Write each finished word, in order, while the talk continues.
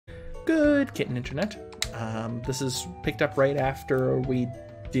good, Kitten Internet. This is picked up right after we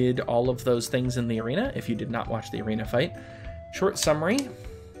did all of those things in the arena, if you did not watch the arena fight. Short summary,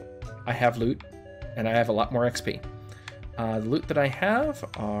 I have loot, and I have a lot more XP. The loot that I have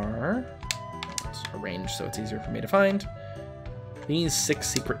are, let's arrange so it's easier for me to find, these 6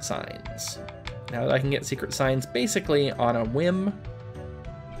 secret signs. Now that I can get secret signs basically on a whim,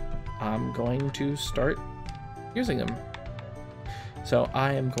 I'm going to start using them. So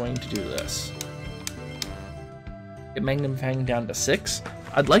I am going to do this. Get Magnum Fang down to 6.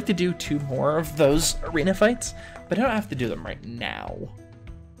 I'd like to do 2 more of those arena fights, but I don't have to do them right now.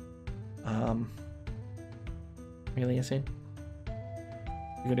 Really, Yassine?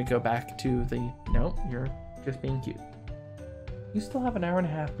 You're gonna go back to the... No, you're just being cute. You still have an hour and a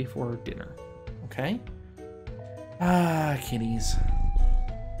half before dinner, okay? Ah, kitties.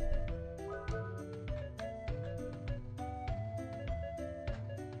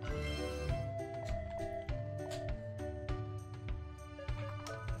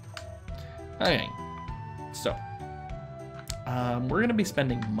 Okay, so we're gonna be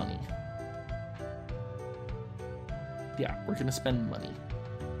spending money. Yeah, we're gonna spend money.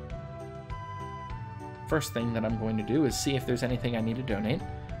 First thing that I'm going to do is see if there's anything I need to donate.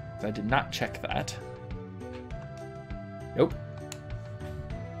 I did not check that. Nope.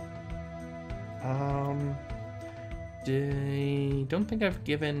 Don't think I've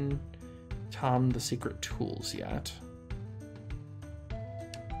given Tom the secret tools yet.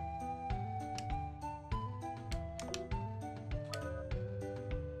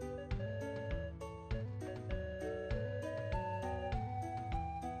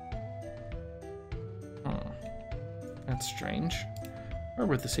 That's strange. Where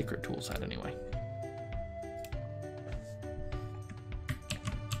were the secret tools at anyway?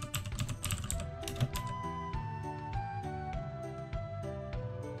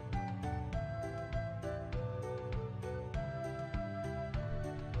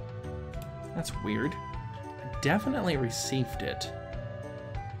 That's weird. I definitely received it.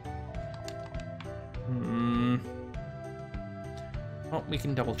 Well, we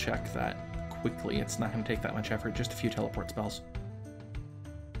can double check that quickly. It's not going to take that much effort, just a few teleport spells.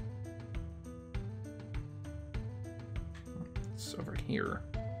 It's over here.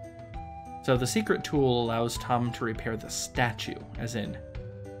 So the secret tool allows Tom to repair the statue, as in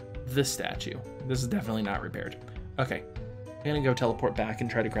this statue. This is definitely not repaired. Okay, I'm going to go teleport back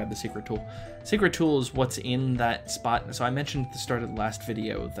and try to grab the secret tool. Secret tool is what's in that spot. So I mentioned at the start of the last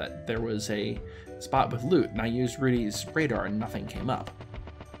video that there was a spot with loot, and I used Rudy's radar and nothing came up.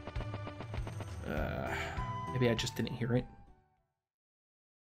 Maybe I just didn't hear it.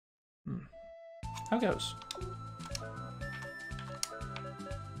 How goes?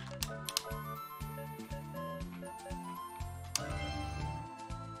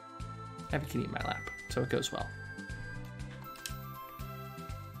 I have a kitty in my lap, so it goes well.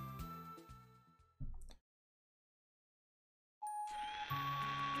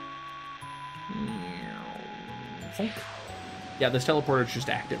 Yeah, this teleporter is just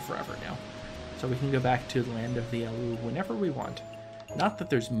active forever now. So we can go back to the land of the Elu whenever we want. Not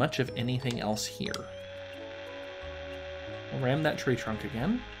that there's much of anything else here. We'll ram that tree trunk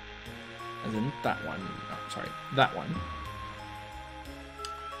again. As in that one. Oh, sorry, that one.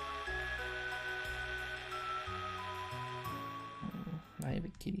 I have a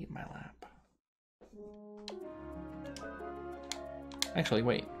kitty in my lap. Actually,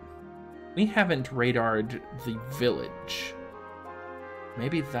 wait. We haven't radared the village.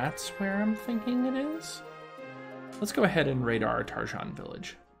 Maybe that's where I'm thinking it is? Let's go ahead and radar Tarjan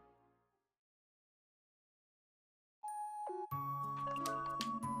village.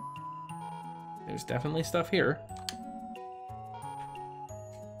 There's definitely stuff here.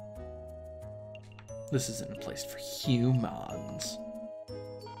 This isn't a place for humans.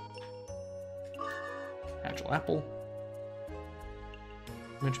 Agile apple.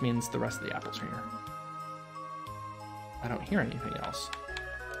 Which means the rest of the apples are here. I don't hear anything else.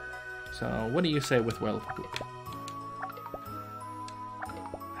 So, what do you say with well poop?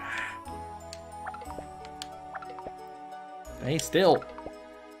 Stay still.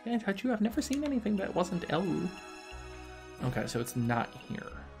 Can I touch you? I've never seen anything that wasn't Elu. Okay, so it's not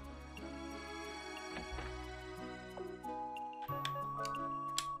here.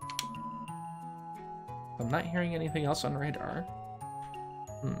 I'm not hearing anything else on radar.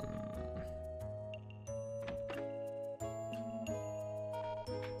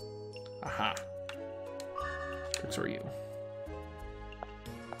 Aha. Tricks are you.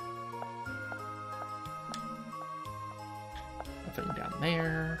 Nothing down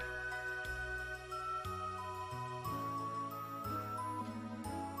there.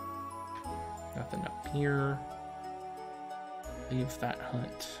 Nothing up here. Leave that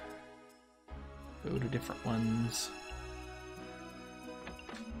hut. Go to different ones.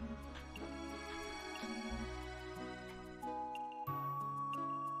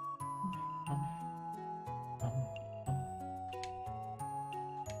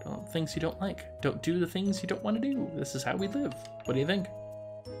 Things you don't like. Don't do the things you don't want to do. This is how we live. What do you think?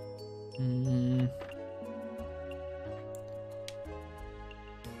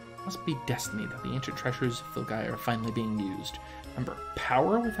 Must be destiny that the ancient treasures of Filgai are finally being used. Remember,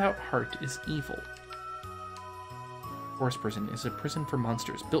 power without heart is evil. Forest Prison is a prison for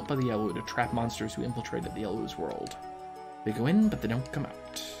monsters built by the Yellow to trap monsters who infiltrated the Yellow's world. They go in, but they don't come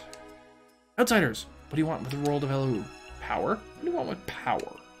out. Outsiders! What do you want with the world of Elu? Power? What do you want with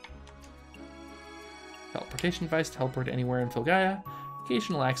power? Teleportation device, teleport anywhere in Filgaia.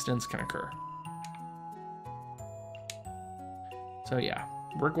 Occasional accidents can occur. So yeah,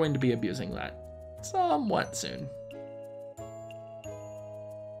 we're going to be abusing that somewhat soon.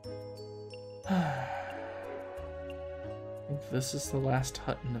 I think this is the last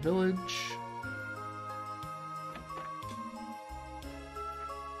hut in the village.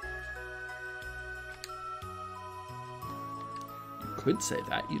 You could say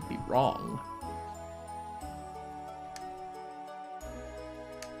that, you'd be wrong.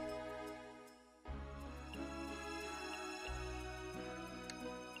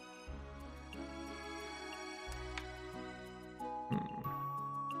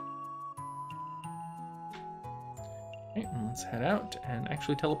 Okay, let's head out and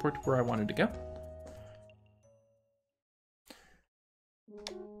actually teleport to where I wanted to go.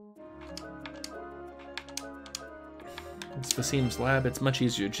 It's Vasim's lab. It's much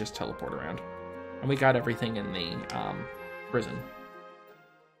easier to just teleport around. And we got everything in the prison.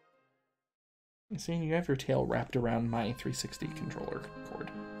 You see, you have your tail wrapped around my 360 controller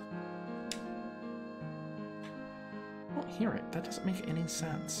cord. I don't hear it. That doesn't make any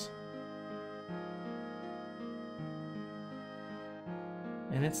sense.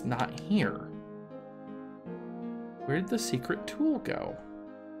 And it's not here. Where did the secret tool go?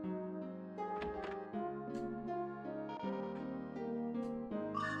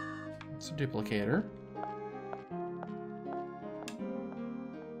 It's a duplicator.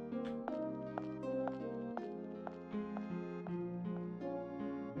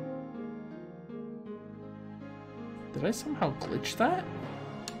 Did I somehow glitch that?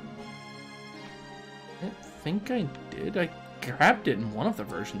 I think I did. I grabbed it in one of the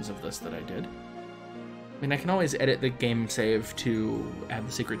versions of this that I did. I mean, I can always edit the game save to add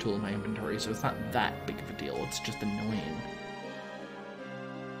the secret tool in my inventory, so it's not that big of a deal. It's just annoying.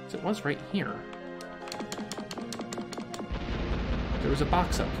 So it was right here. There was a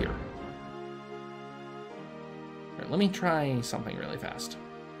box up here. All right, let me try something really fast.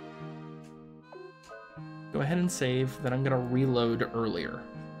 Go ahead and save, then I'm gonna reload earlier.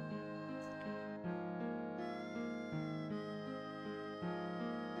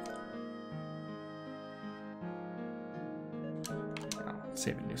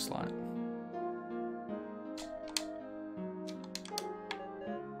 Save a new slot.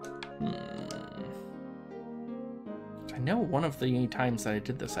 I know one of the times that I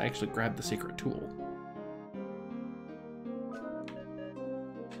did this, I actually grabbed the secret tool.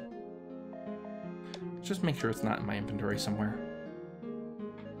 Just make sure it's not in my inventory somewhere.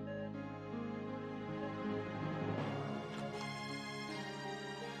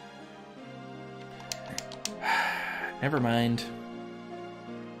 Never mind.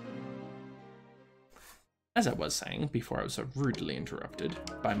 As I was saying before, I was so rudely interrupted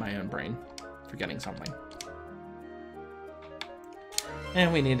by my own brain, forgetting something.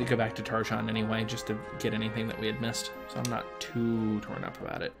 And we need to go back to Tarshan anyway, just to get anything that we had missed. So I'm not too torn up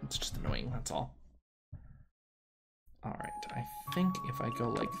about it. It's just annoying, that's all. Alright, I think if I go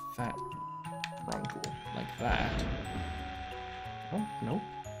like that, wrong tool, like that. Oh, nope.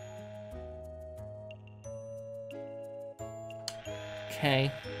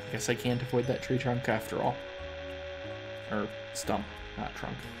 Okay, I guess I can't avoid that tree trunk after all. Or stump, not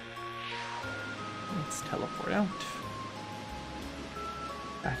trunk. Let's teleport out.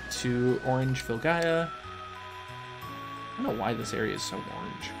 Back to Orange Filgaia. I don't know why this area is so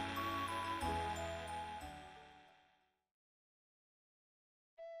orange.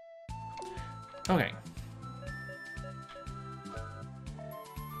 Okay.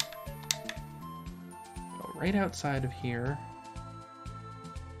 Go right outside of here.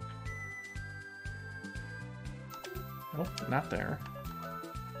 Nope, not there.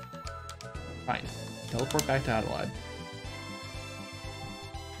 Fine. Teleport back to Adelaide.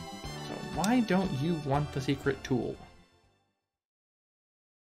 So why don't you want the secret tool?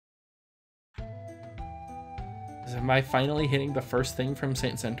 Am I finally hitting the first thing from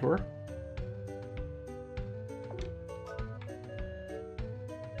Saint Centaur?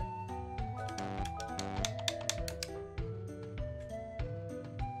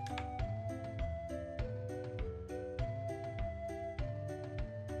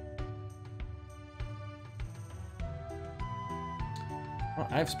 Well,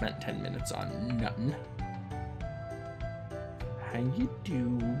 I've spent 10 minutes on nothing. How you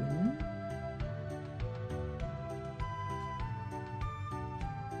doing?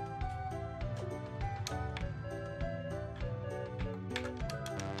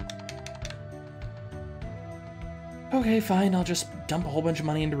 Okay, fine, I'll just dump a whole bunch of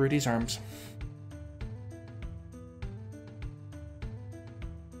money into Rudy's arms.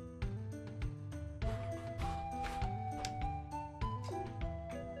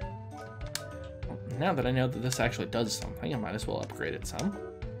 Well, now that I know that this actually does something, I might as well upgrade it some.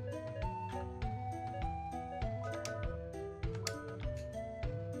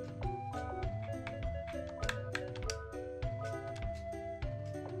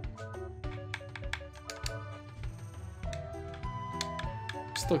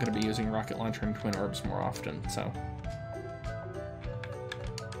 Still going to be using rocket launcher and twin orbs more often, so.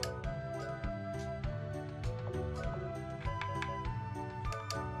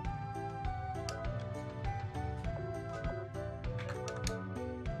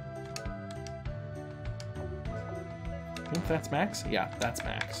 I think that's max? Yeah, that's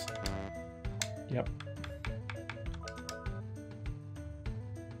max. Yep.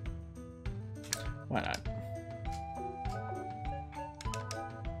 Why not?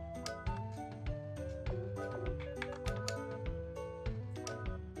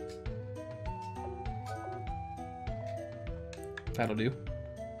 That'll do.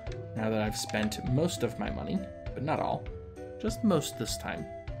 Now that I've spent most of my money, but not all, just most this time.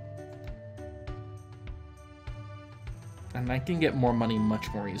 And I can get more money much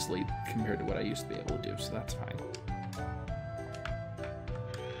more easily compared to what I used to be able to do, so that's fine.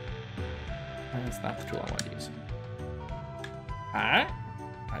 That's not the tool I want to use. Ah!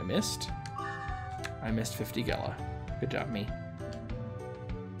 I missed. I missed 50 Gala. Good job, me.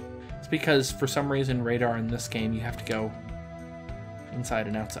 It's because, for some reason, radar in this game, you have to go inside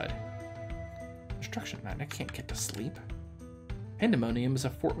and outside. Destruction man, I can't get to sleep. Pandemonium is a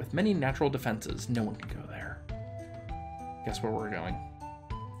fort with many natural defenses. No one can go there. Guess where we're going?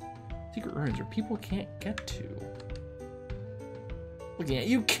 Secret ruins where people can't get to. Looking at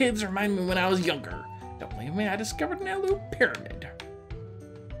you kids remind me when I was younger. Don't believe me, I discovered an Elu pyramid.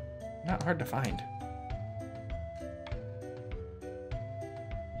 Not hard to find.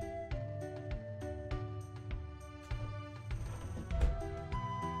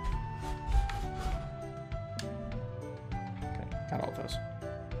 Got all of those.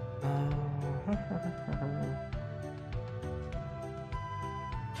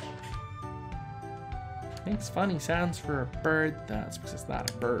 Makes funny sounds for a bird. That's because it's not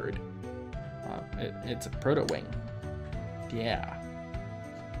a bird. It's a proto wing. Yeah.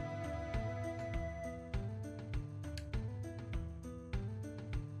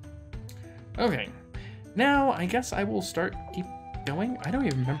 Okay. Now I guess I will keep going. I don't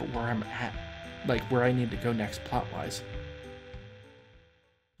even remember where I'm at. Like where I need to go next plot-wise.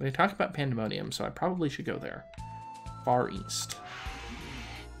 They talk about Pandemonium, so I probably should go there. Far East.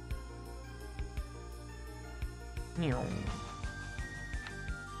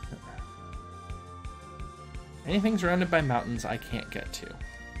 Anything surrounded by mountains I can't get to.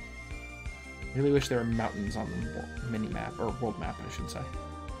 Really wish there were mountains on the mini-map, or world map, I should say.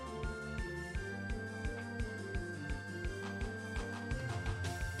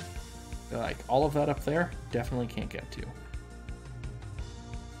 Like, all of that up there, definitely can't get to.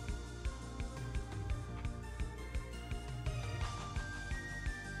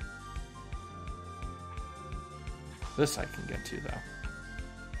 This I can get to, though.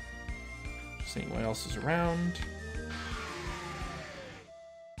 Seeing what else is around.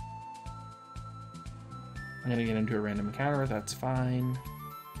 I'm gonna get into a random encounter, that's fine.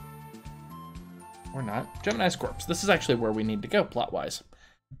 Or not. Gemini's Corpse. This is actually where we need to go, plot-wise.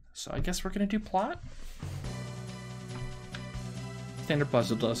 So I guess we're gonna do plot. Standard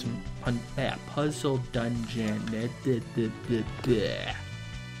puzzle dungeon. Puzzle dungeon.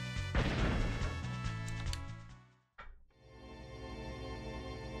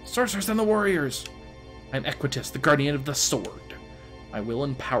 Sorcerers and the Warriors! I'm Equitus, the guardian of the sword. My will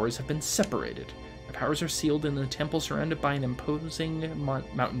and powers have been separated. My powers are sealed in a temple surrounded by an imposing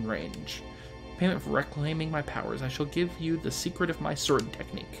mountain range. In payment for reclaiming my powers, I shall give you the secret of my sword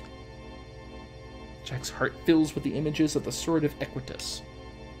technique. Jack's heart fills with the images of the sword of Equitus.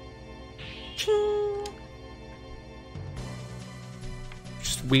 Ching!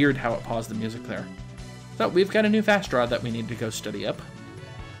 It's weird how it paused the music there. So we've got a new fast draw that we need to go study up.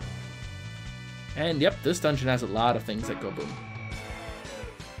 And yep, this dungeon has a lot of things that go boom.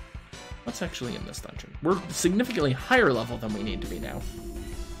 What's actually in this dungeon? We're significantly higher level than we need to be now.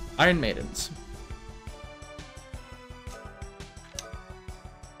 Iron Maidens.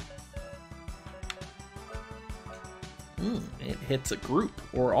 It hits a group,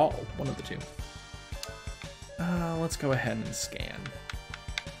 or all, one of the two. Let's go ahead and scan.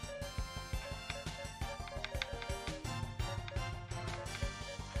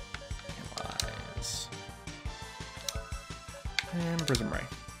 Analyze. And Prism Ray.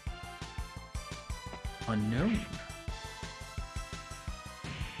 Unknown.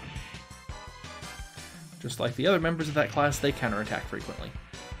 Just like the other members of that class, they counterattack frequently.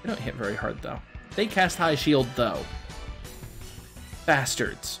 They don't hit very hard, though. They cast High Shield, though.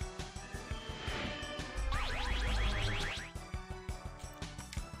 Bastards.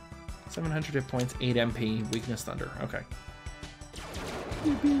 $700 hit points, 8 MP, weakness thunder. Okay.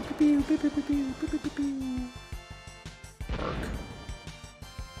 Work.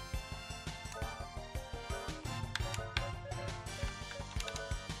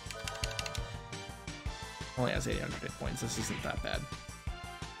 Only has 800 hit points. This isn't that bad.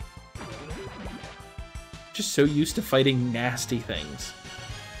 Just so used to fighting nasty things.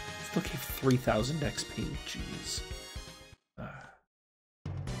 Still gave 3,000 XP. Jeez.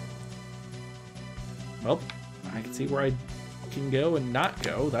 Well, I can see where I can go and not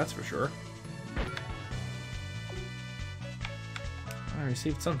go, that's for sure. I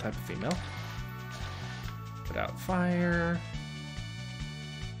received some type of female. Put out fire.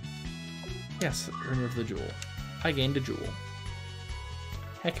 Yes, remove the jewel. I gained a jewel.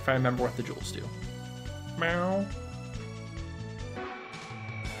 Heck if I remember what the jewels do. Meow.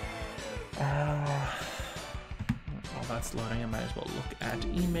 While that's loading, I might as well look at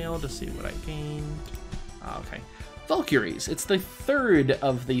email to see what I gained. Okay. Valkyries. It's the third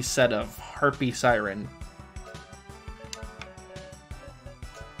of the set of Harpy Siren.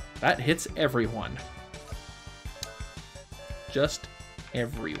 That hits everyone. Just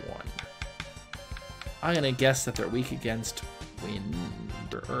everyone. I'm gonna guess that they're weak against wind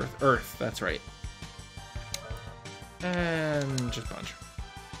or earth. Earth, that's right. And just punch.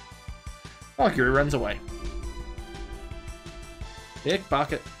 Valkyrie runs away.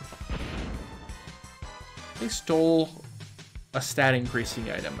 Pickpocket. They stole a stat increasing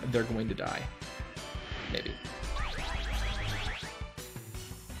item. They're going to die. Maybe.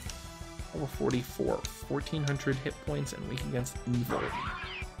 Level 44. 1,400 hit points and weak against evil.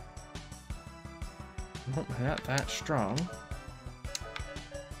 Well, not that strong.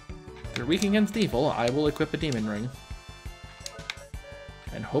 If they're weak against evil, I will equip a demon ring.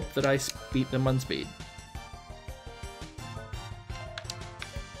 And hope that I beat them on speed.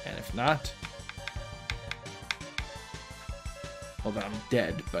 And if not, well then I'm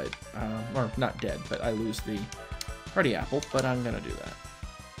dead, but, or not dead, but I lose the Hardy Apple, but I'm gonna do that.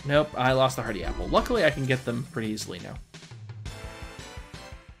 Nope, I lost the Hardy Apple. Luckily I can get them pretty easily now.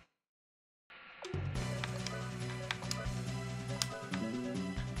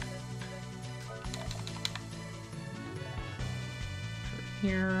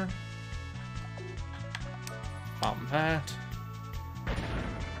 Here. Bomb that.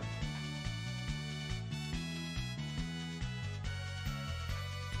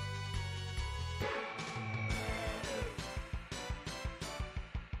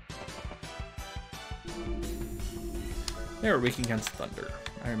 They were weak against thunder.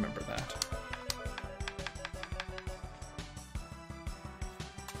 I remember that.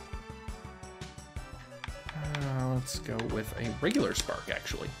 Let's go with a regular spark,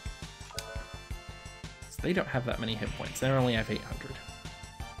 actually. So they don't have that many hit points. They only have 800.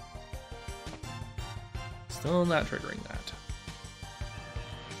 Still not triggering that.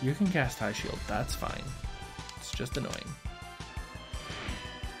 You can cast High Shield. That's fine. It's just annoying.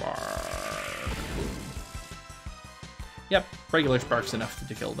 Spark. Boom. Yep, regular spark's enough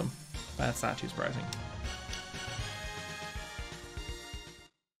to kill them. That's not too surprising.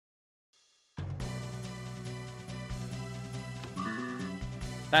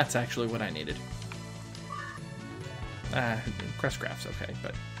 That's actually what I needed. Crest Graph's okay,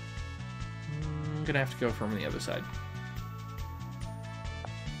 but I'm gonna have to go from the other side.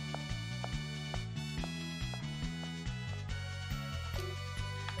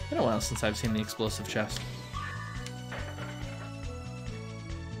 Been a while since I've seen the explosive chest.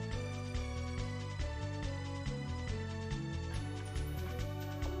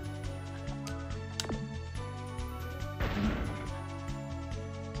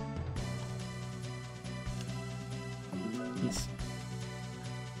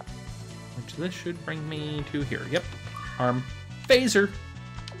 this should bring me to here. Yep. Arm. Phaser.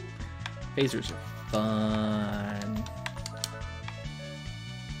 Phasers are fun.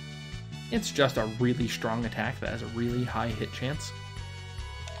 It's just a really strong attack that has a really high hit chance.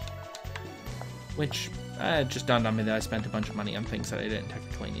 Which, it just dawned on me that I spent a bunch of money on things that I didn't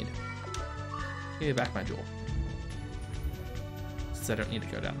technically need. Give me back my jewel. Since I don't need to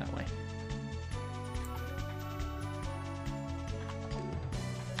go down that way.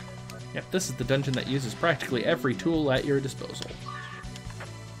 Yep, this is the dungeon that uses practically every tool at your disposal.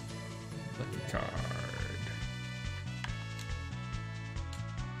 Lucky card.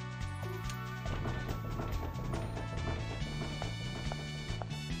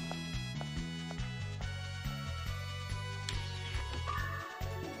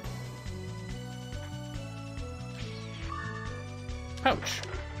 Pouch.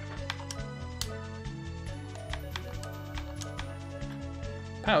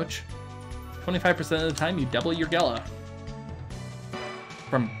 Pouch. 25% of the time you double your Gala.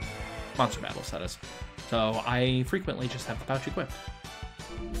 From monster battles, that is. So I frequently just have the pouch equipped.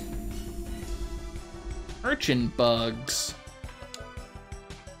 Urchin bugs.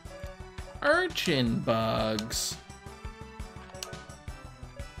 Urchin bugs.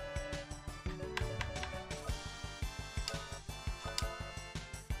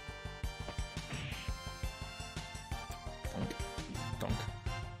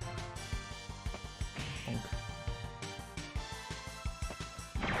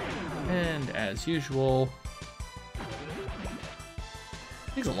 And as usual,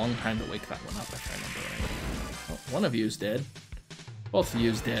 it takes a long time to wake that one up if I remember right. Oh, one of you's dead. Both of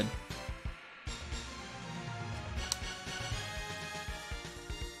you's dead.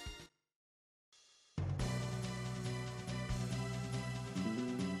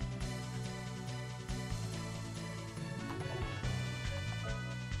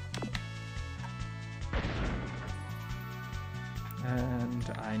 And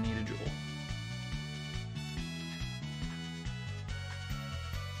I need a jewel.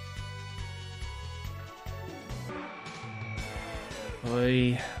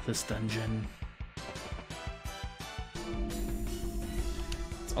 Oy, this dungeon.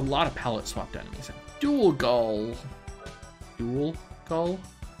 It's a lot of palette swapped enemies. Dual Gull. Dual Gull?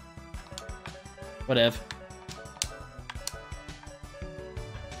 Whatever.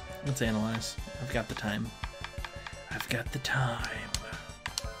 Let's analyze. I've got the time. I've got the time.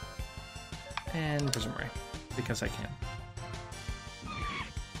 And Prism Ray, because I can.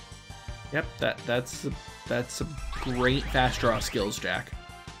 Yep, that's a great fast draw skills, Jack.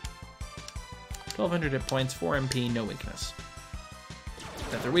 1200 hit points, 4 MP, no weakness.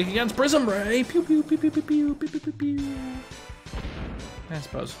 That they're weak against Prism Ray. Pew pew pew pew pew pew pew pew pew. I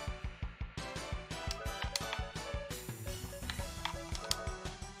suppose.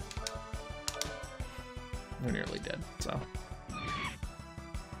 We're nearly dead, so.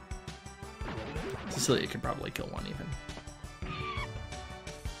 Cecilia could probably kill one even.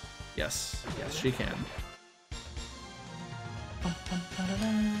 Yes, yes, she can.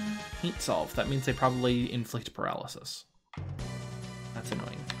 Heat solve. That means they probably inflict paralysis. That's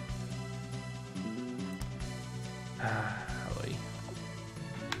annoying. Holy.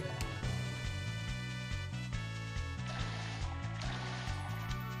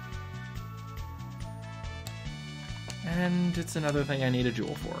 And it's another thing I need a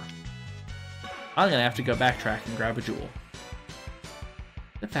jewel for. I'm gonna have to go backtrack and grab a jewel.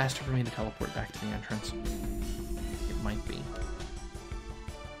 Is it faster for me to teleport back to the entrance? It might be.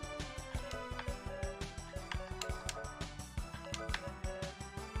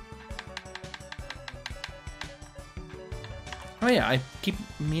 Oh yeah, I keep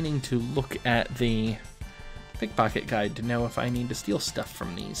meaning to look at the pickpocket guide to know if I need to steal stuff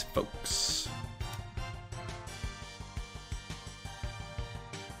from these folks.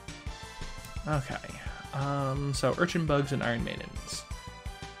 Okay, so Urchin Bugs and Iron Maidens.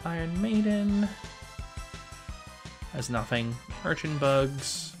 Iron Maiden has nothing. Urchin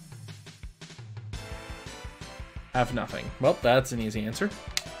Bugs have nothing. Well, that's an easy answer.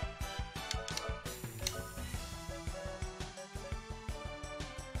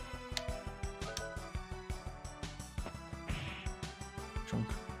 Chunk.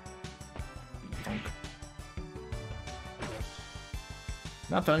 Chunk.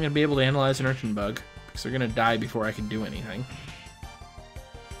 Not that I'm going to be able to analyze an Urchin Bug, because they're going to die before I can do anything.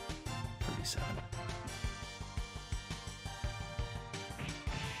 37.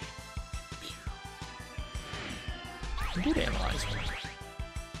 I did analyze one.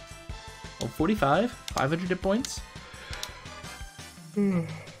 Oh, 45? 500 hit points?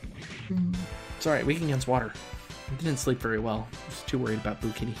 It's alright, weak against water. I didn't sleep very well. I was too worried about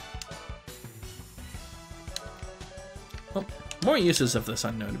Boo Kitty. Well, more uses of this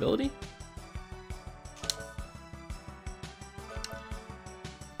unknown ability.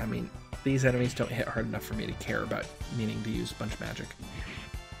 I mean, these enemies don't hit hard enough for me to care about needing to use a bunch of magic.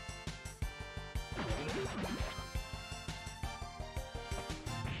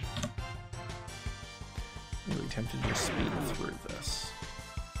 Really tempted to just speed through this.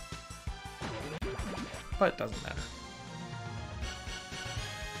 But it doesn't matter.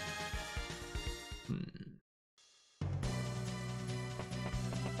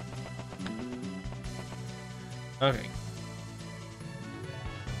 Okay.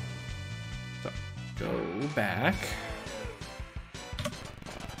 So, go back.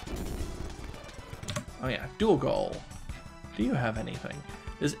 Oh yeah, dual goal. Do you have anything?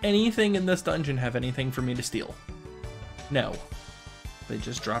 Does anything in this dungeon have anything for me to steal? No. They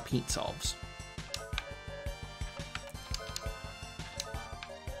just drop heat solves.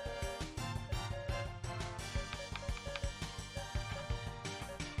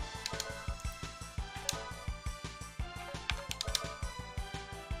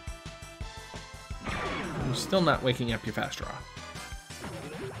 I'm still not waking up your fast draw.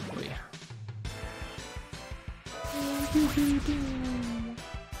 Oh, yeah.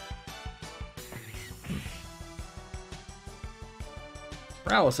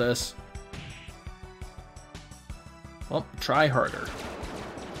 Paralysis. Well, try harder.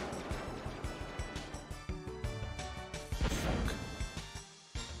 Fuck.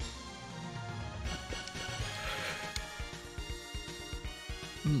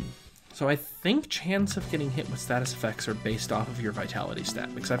 So I think chance of getting hit with status effects are based off of your vitality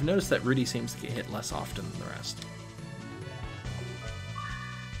stat, because I've noticed that Rudy seems to get hit less often than the rest.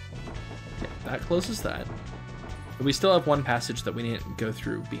 Yeah, that closes that. But we still have one passage that we need to go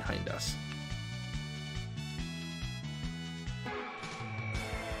through behind us.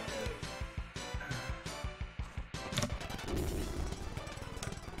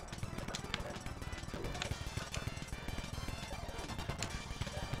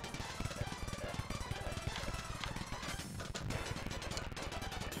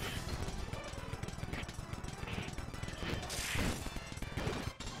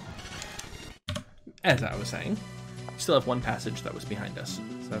 As I was saying, we still have one passage that was behind us,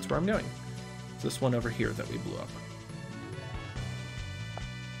 so that's where I'm going. It's this one over here that we blew up.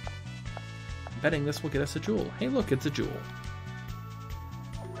 I'm betting this will get us a jewel. Hey look, it's a jewel.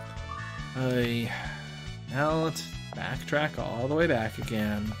 Now let's backtrack all the way back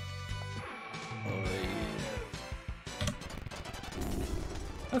again.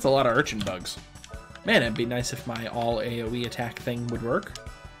 That's a lot of urchin bugs. Man, it'd be nice if my all AoE attack thing would work.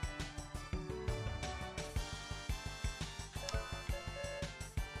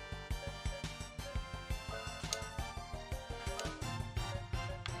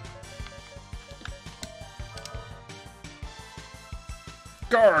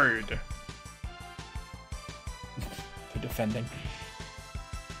 Guard! For defending.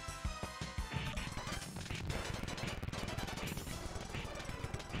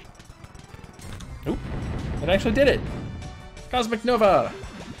 Oop. It actually did it! Cosmic Nova!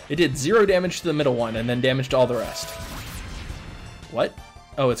 It did 0 damage to the middle one and then damage to all the rest. What?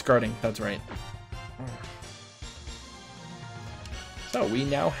 Oh, it's guarding. That's right. So we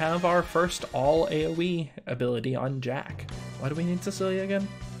now have our first all AoE ability on Jack. Why do we need Cecilia again?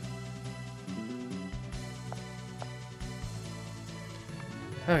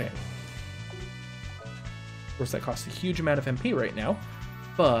 Okay. Of course, that costs a huge amount of MP right now,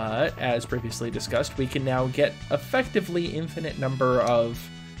 but as previously discussed, we can now get effectively infinite number of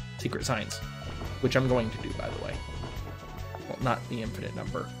secret signs, which I'm going to do, by the way. Well, not the infinite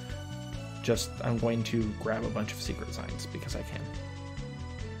number. Just, I'm going to grab a bunch of secret signs because I can.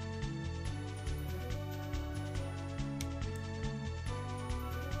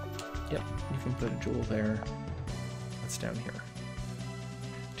 Yep, you can put a jewel there. That's down here.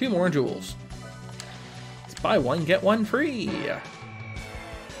 2 more jewels. Let's buy one, get one free.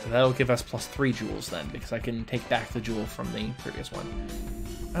 So that'll give us +3 jewels then, because I can take back the jewel from the previous one.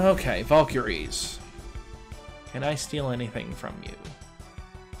 Okay, Valkyries. Can I steal anything from you?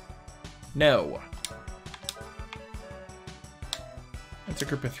 No. That's a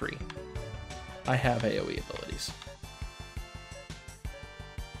group of 3. I have AoE abilities.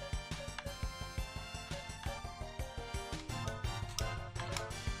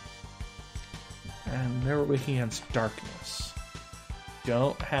 And they're weak against darkness.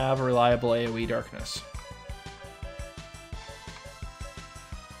 Don't have reliable AoE darkness.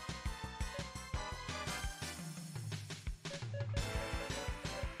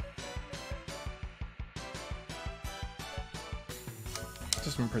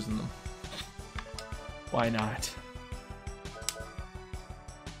 Just imprison them. Why not?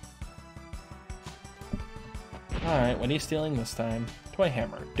 Alright, what are you stealing this time? Toy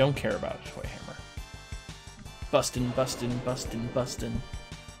hammer. Don't care about a toy hammer. Bustin', bustin', bustin', bustin'.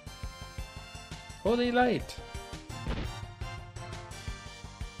 Holy light!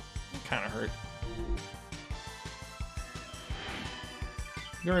 Kinda hurt.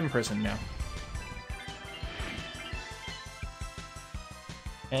 You're in prison now.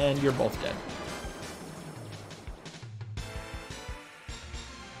 And you're both dead.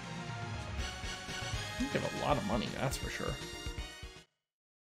 You get a lot of money, that's for sure.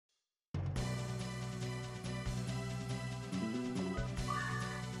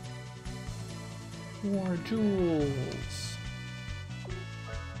 More jewels.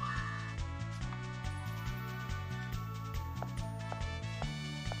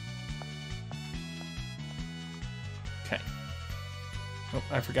 Okay. Oh,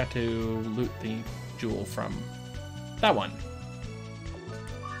 I forgot to loot the jewel from that one.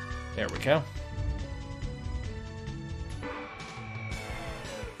 There we go.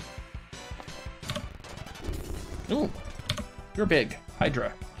 Ooh, you're big.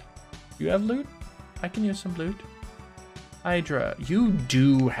 Hydra. You have loot? I can use some loot. Hydra, you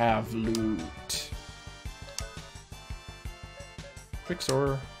do have loot.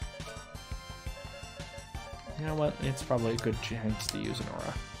 Fixor. You know what? It's probably a good chance to use an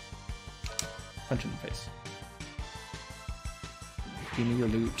aura. Punch in the face. Give me your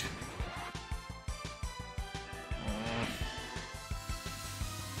loot.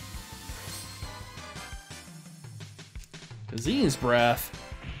 Disease breath.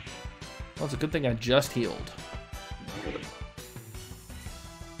 Well, it's a good thing I just healed.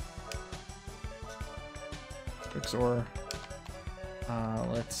 Fixor.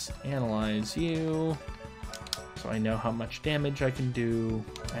 Let's analyze you. So I know how much damage I can do,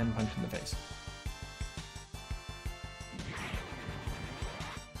 and punch in the face.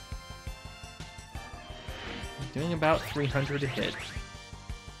 Doing about 300 a hit.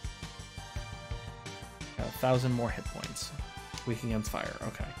 Got 1,000 more hit points. Weak against fire,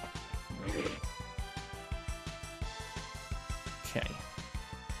 okay. Okay.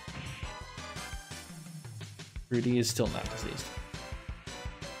 Rudy is still not diseased.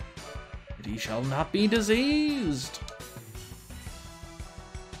 Rudy shall not be diseased!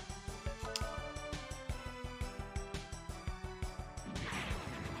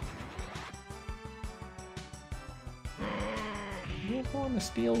 I don't want to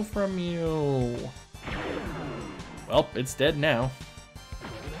steal from you. Well, it's dead now.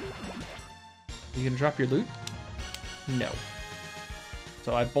 You gonna drop your loot? No.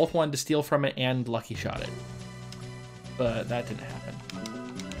 So I both wanted to steal from it and lucky shot it. But that didn't happen.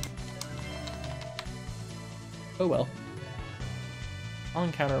 Oh well. I'll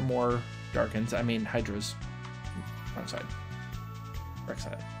encounter more Darkins. I mean, Hydras. Wrong side. Correct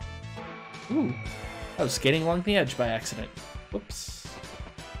side. Ooh. I was skating along the edge by accident. Whoops.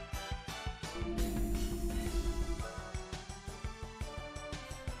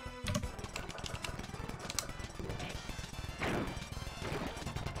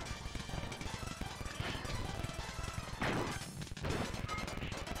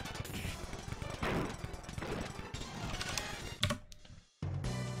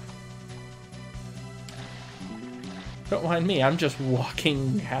 Don't mind me, I'm just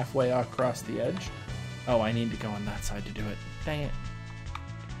walking halfway across the edge. Oh, I need to go on that side to do it. Dang it.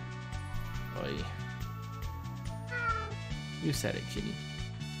 Oy. You said it, kitty.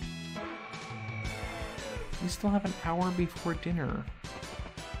 We still have an hour before dinner.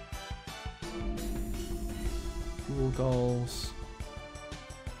 Dual goals.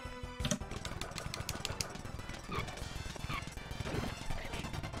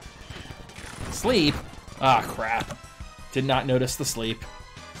 Sleep? Ah, crap. Did not notice the sleep.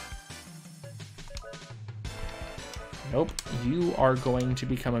 Nope, you are going to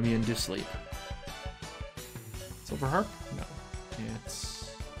become immune to sleep. Silver Harp? No,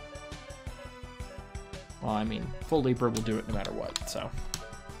 it's... Well, I mean, full Libra will do it no matter what, so...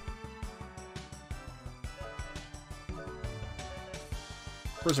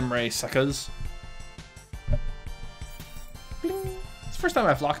 Prism Ray, suckers. Bling. It's the first time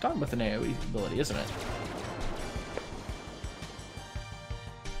I've locked on with an AoE ability, isn't it?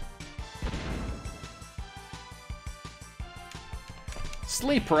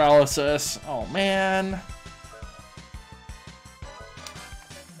 Sleep paralysis. Oh, man.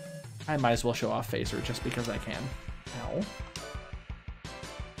 I might as well show off Phaser just because I can. Ow.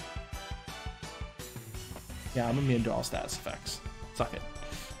 Yeah, I'm immune to all status effects. Suck it.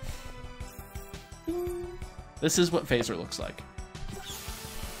 This is what Phaser looks like.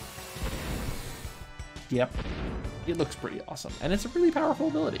 Yep. It looks pretty awesome. And it's a really powerful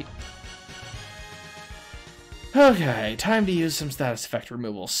ability. Okay, time to use some status effect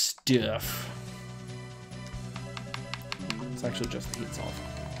removal stuff. It's actually just the heat solve.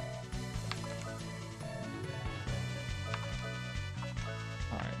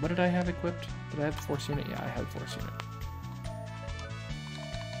 Alright, what did I have equipped? Did I have the force unit? Yeah, I had the force unit.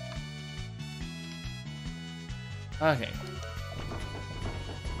 Okay.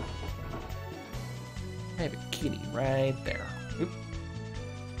 I have a kitty right there. Oop.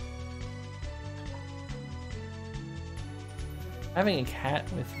 Having a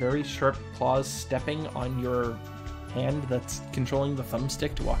cat with very sharp claws stepping on your hand that's controlling the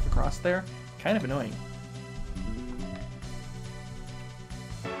thumbstick to walk across there, kind of annoying.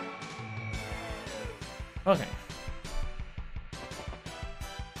 Okay.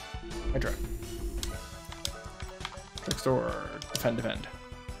 Hydra. Trickster. Defend, defend.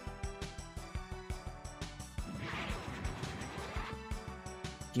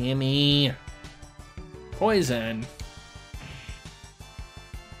 Gimme. Poison.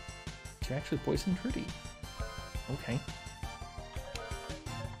 Can actually poison Trudy. Okay.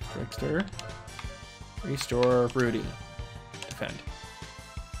 Trickster. Restore Broody. Defend.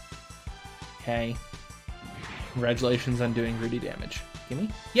 Okay. Congratulations on doing Broody damage. Gimme.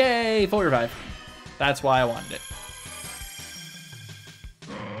 Yay! Full revive. That's why I wanted it.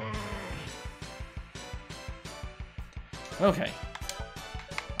 Okay.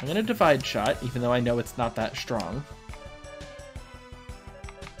 I'm gonna divide shot, even though I know it's not that strong.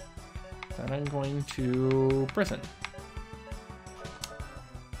 Then I'm going to prison.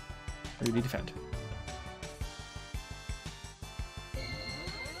 Broody defend.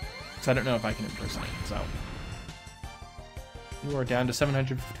 So I don't know if I can impersonate, so. You are down to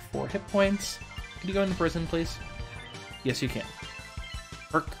 754 hit points. Can you go into prison, please? Yes, you can.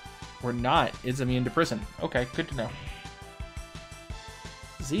 Perk or not is immune to prison. Okay, good to know.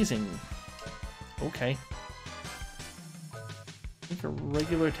 Diseasing. Okay. I think a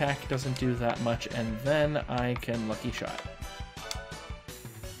regular attack doesn't do that much, and then I can lucky shot.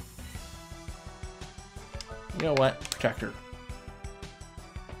 You know what? Protector.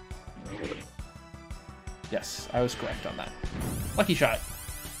 Yes, I was correct on that. Lucky shot.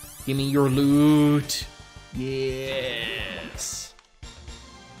 Give me your loot. Yes.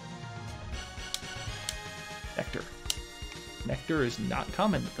 Nectar. Nectar is not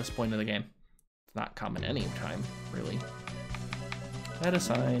common at this point in the game. It's not common any time, really. Add a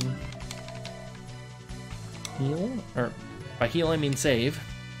sign. Heal? Or, by heal I mean save.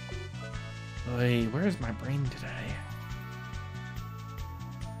 Oy, where is my brain today?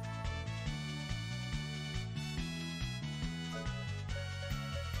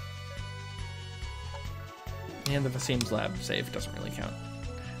 And the Vasim's lab save doesn't really count.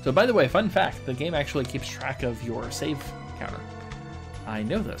 So by the way, fun fact, the game actually keeps track of your save counter. I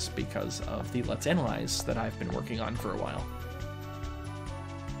know this because of the Let's Analyze that I've been working on for a while.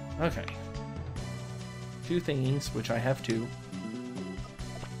 Okay. 2 thingies, which I have 2.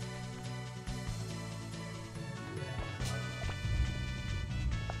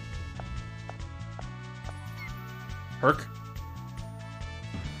 Perk.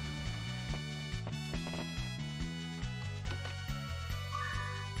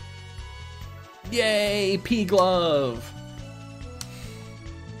 Yay! P-Glove!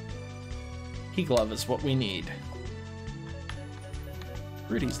 P-Glove is what we need.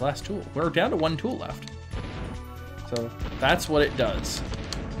 Rudy's last tool. We're down to 1 tool left. So that's what it does.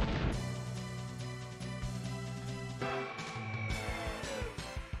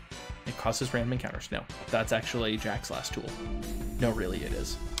 It causes random encounters. No, that's actually Jack's last tool. No, really it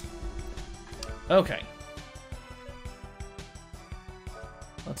is. Okay.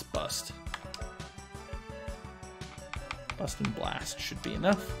 Let's bust. Bust and blast should be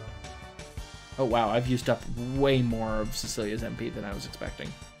enough. Oh wow, I've used up way more of Cecilia's MP than I was expecting.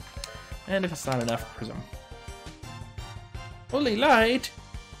 And if it's not enough, Prism. Holy light!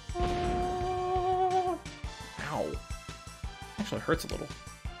 Oh. Ow. Actually hurts a little.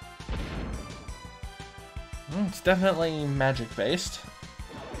 It's definitely magic based.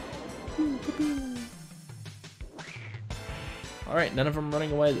 Alright, none of them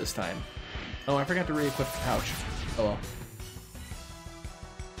running away this time. Oh, I forgot to re-equip the pouch. Oh well.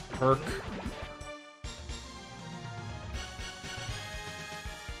 Perk.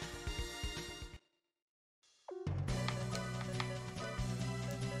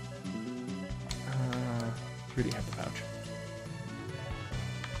 Rudy had the pouch.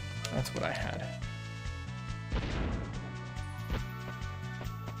 That's what I had.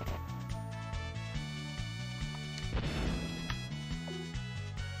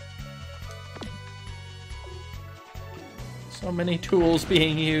 So many tools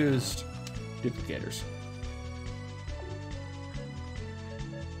being used. Duplicators.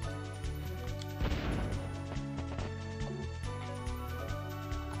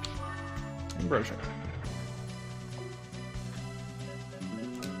 Ambrosia.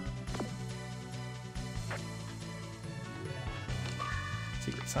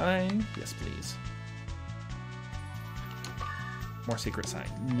 Secret sign. Yes, please. More secret sign.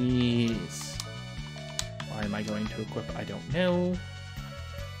 Yes. Why am I going to equip? I don't know.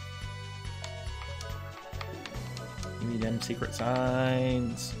 Give me them secret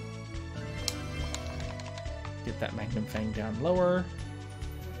signs. Get that Magnum Fang down lower.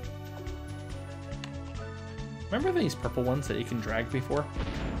 Remember these purple ones that you can drag before?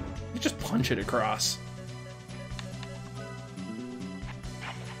 You just punch it across.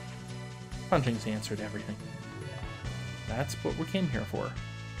 Punching's the answer to everything. That's what we came here for.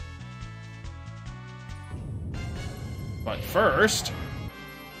 But first...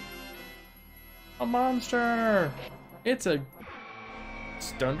 a monster! It's a...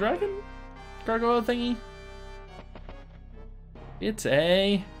 stone dragon? Gargoyle thingy? It's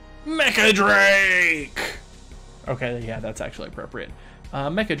a... Mecha Drake! Okay, yeah, that's actually appropriate.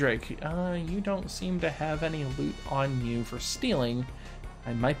 Mecha Drake, you don't seem to have any loot on you for stealing.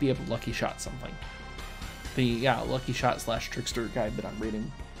 I might be able to lucky shot something. The lucky shot / trickster guide that I'm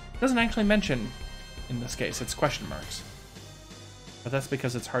reading doesn't actually mention, in this case, it's question marks. But that's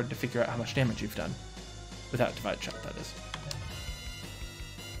because it's hard to figure out how much damage you've done. Without divide shot, that is.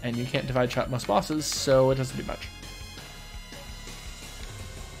 And you can't divide shot most bosses, so it doesn't do much.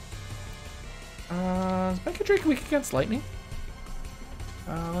 Is Mecha Drake weak against lightning?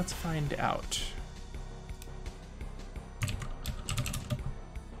 Let's find out.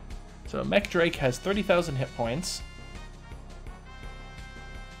 So Mech Drake has 30,000 hit points.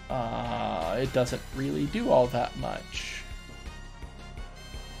 It doesn't really do all that much.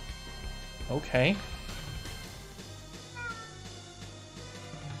 Okay.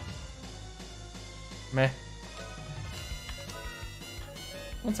 Meh.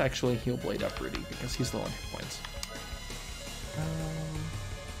 Let's actually heal Blade up Rudy because he's low on hit points.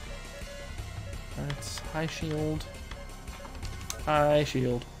 That's high shield. High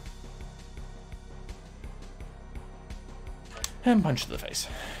shield. And punch to the face.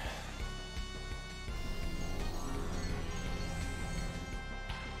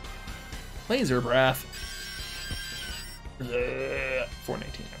 Laser breath.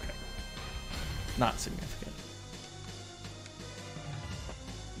 419, okay. Not significant.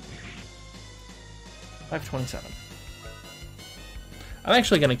 527. I'm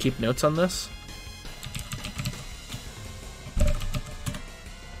actually going to keep notes on this.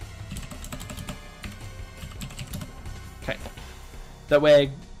 Okay. That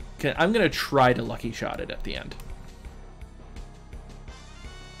way, I'm going to try to lucky shot it at the end.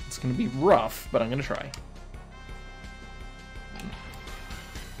 It's going to be rough, but I'm going to try.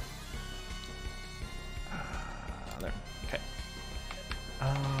 There. Okay.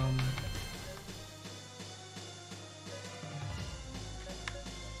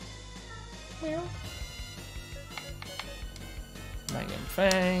 Well. Magnum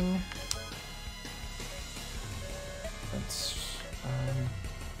Fang. That's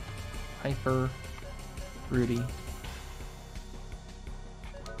Hyper. Rudy.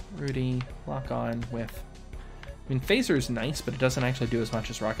 Lock on with... I mean, Phaser is nice, but it doesn't actually do as much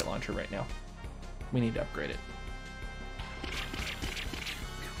as Rocket Launcher right now. We need to upgrade it.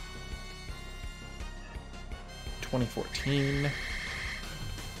 $2014.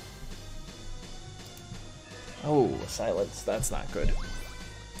 Oh, silence. That's not good.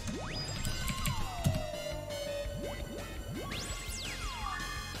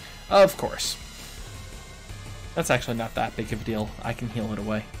 Of course. That's actually not that big of a deal. I can heal it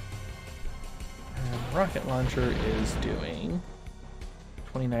away. And Rocket Launcher is doing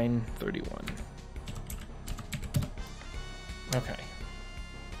 2931. Okay.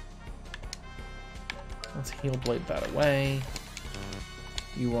 Let's heal Blade that away.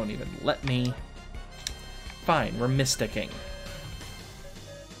 You won't even let me. Fine, we're mysticking.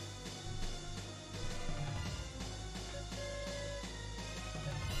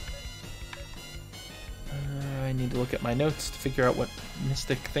 I need to look at my notes to figure out what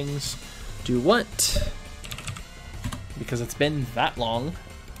mystic things do what. Because it's been that long.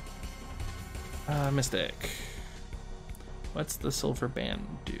 Mystic. What's the silver band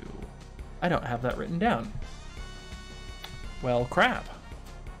do? I don't have that written down. Well, crap.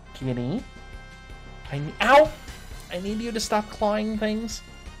 Kitty. Ow! I need you to stop clawing things.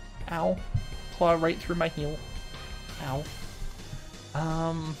 Ow. Claw right through my heel. Ow.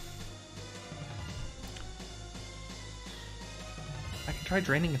 I can try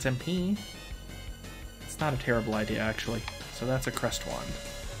draining its MP. It's not a terrible idea, actually. So that's a Crest Wand.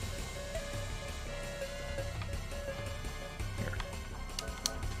 Here.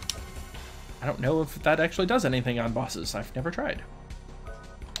 I don't know if that actually does anything on bosses. I've never tried.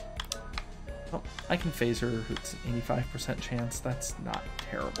 Oh, I can phase her. It's an 85% chance. That's not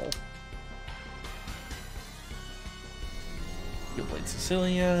terrible. Heal Blade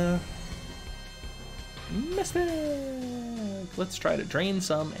Cecilia. Mystic! Let's try to drain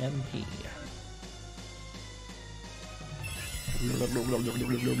some MP.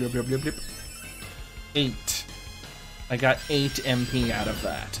 Eight. I got 8 MP out of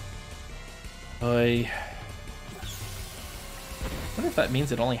that. I wonder if that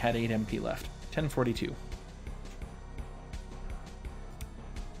means it only had 8 MP left. 1042.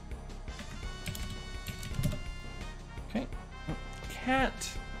 Okay. Cat,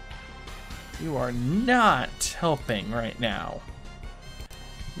 you are not helping right now.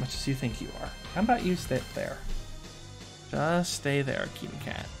 As much as you think you are. How about you stay there? Just stay there, kitty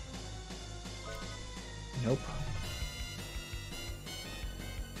cat. Nope.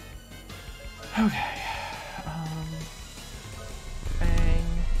 Okay. Bang.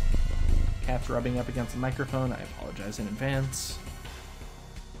 Cat's rubbing up against the microphone. I apologize in advance.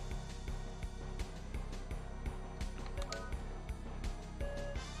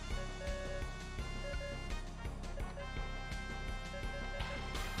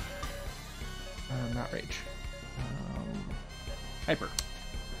 Not rage. Hyper.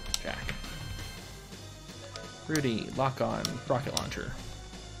 Jack. Rudy, lock on rocket launcher.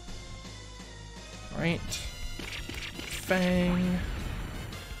 Alright. Fang.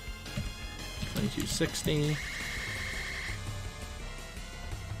 2260.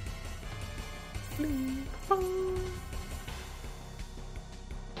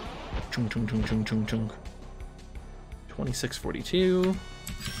 Chung chung chung chung chung chung. 2642.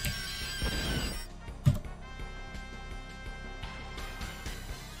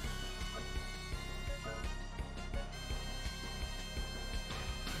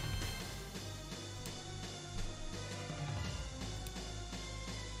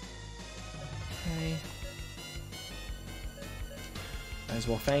 Might as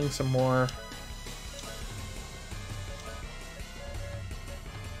well fang some more.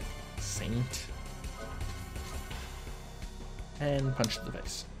 Saint. And punch to the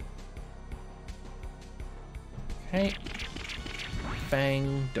face. Okay.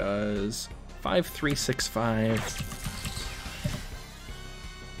 Fang does 5365.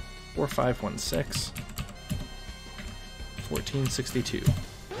 4516. 1462.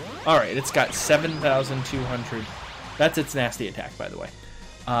 Alright, it's got 7,200. That's its nasty attack, by the way.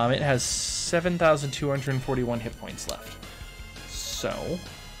 It has 7,241 hit points left. So,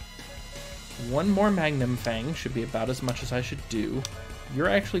 one more Magnum Fang should be about as much as I should do. You're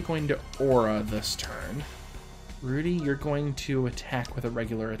actually going to Aura this turn. Rudy, you're going to attack with a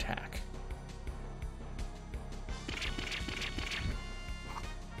regular attack.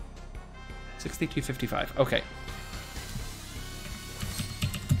 $62.55. Okay.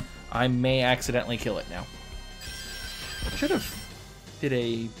 I may accidentally kill it now. Should have did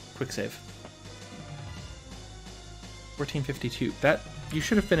a quick save. 1452. That you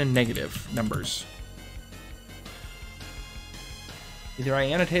should have been in negative numbers. Either I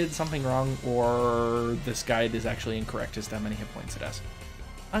annotated something wrong or this guide is actually incorrect as to how many hit points it has.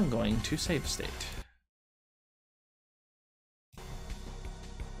 I'm going to save state.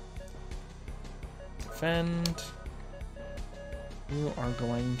 Defend. You are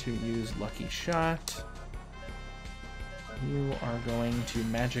going to use Lucky Shot. You are going to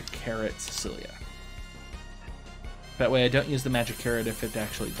Magic Carrot Cecilia. That way I don't use the Magic Carrot if it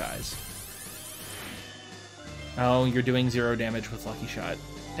actually dies. Oh, you're doing 0 damage with Lucky Shot.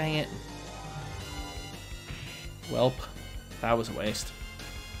 Dang it. Welp. That was a waste.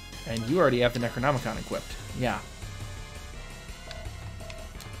 And you already have the Necronomicon equipped. Yeah.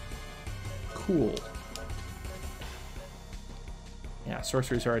 Cool. Yeah,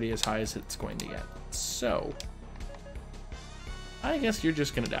 sorcery's already as high as it's going to get. So, I guess you're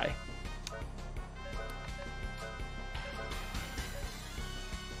just gonna die.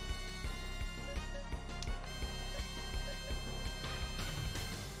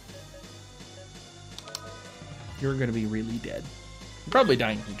 You're gonna be really dead. You're probably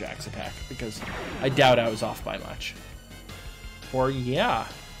dying from Jack's attack, because I doubt I was off by much. Or, yeah.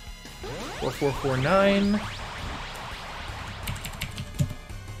 4449.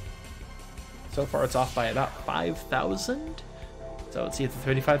 So far it's off by about 5,000. So it's either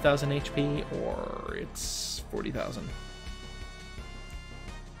 35,000 HP or it's 40,000.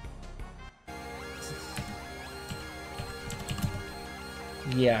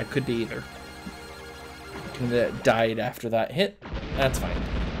 Yeah, it could be either. That died after that hit. That's fine.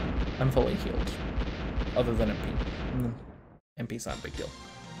 I'm fully healed. Other than MP. MP's not a big deal.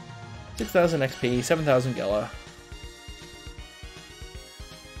 6,000 XP, 7,000 Gilla.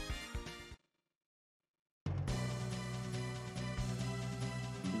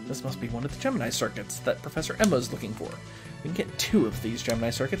 This must be one of the Gemini circuits that Professor Emma's looking for. We can get 2 of these Gemini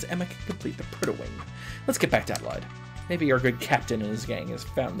circuits. Emma can complete the Proto Wing. Let's get back to Adelaide. Maybe our good captain and his gang has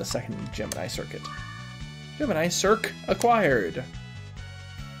found the second Gemini circuit. Gemini Circ acquired.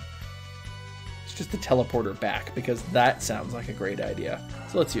 It's just the teleporter back, because that sounds like a great idea.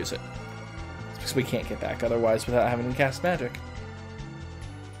 So let's use it. Because we can't get back otherwise without having to cast magic.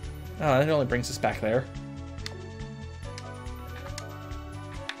 Oh, that only brings us back there.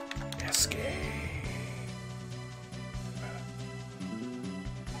 Escape.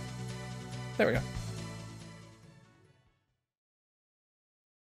 There we go.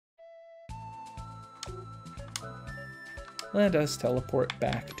 Let us teleport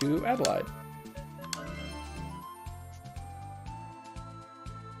back to Adelaide.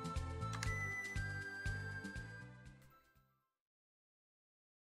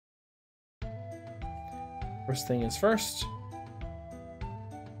 First thing is first.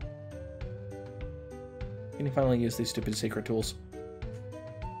 Can you finally use these stupid secret tools?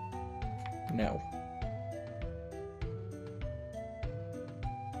 No.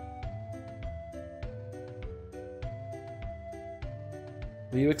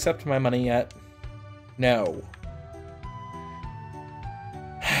 Will you accept my money yet? No.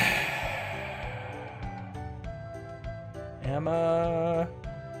 Emma...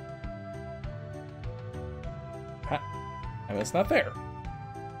 Emma's not there.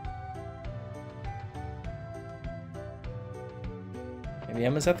 Maybe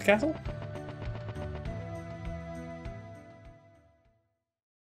Emma's at the castle?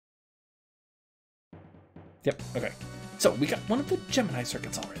 Yep, okay. So, we got one of the Gemini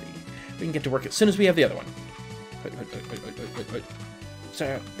circuits already. We can get to work as soon as we have the other one. Wait.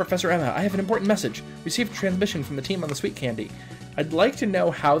 So, Professor Emma, I have an important message. Received a transmission from the team on the Sweet Candy. I'd like to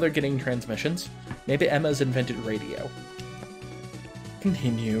know how they're getting transmissions. Maybe Emma's invented radio.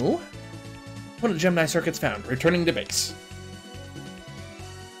 Continue. One of the Gemini circuits found. Returning to base.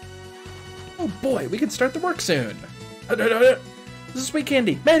 Oh boy, we can start the work soon. This is Sweet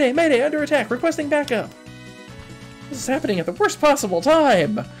Candy. Mayday, mayday, under attack. Requesting backup. This is happening at the worst possible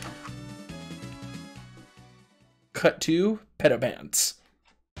time. Cut to pedobants.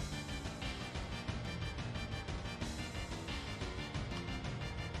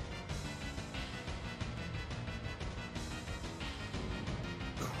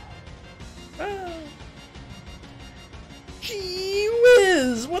 Gee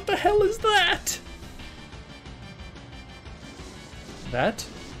whiz! What the hell is that? That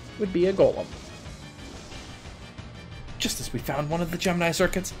would be a golem. Just as we found one of the Gemini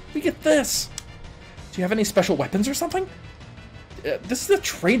circuits, we get this! Do you have any special weapons or something? This is a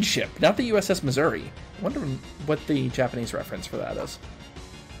trade ship, not the USS Missouri. I wonder what the Japanese reference for that is.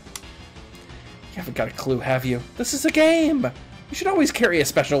 You haven't got a clue, have you? This is a game! You should always carry a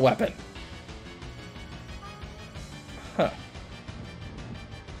special weapon. Huh.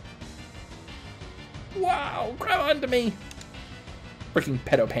 Wow, grab onto me! Freaking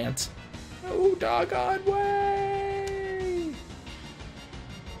pedo pants. Oh, doggone way!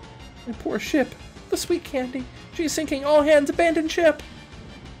 My poor ship, the Sweet Candy. She's sinking. All hands, abandon ship!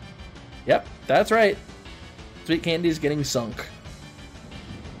 Yep, that's right. Sweet Candy's getting sunk.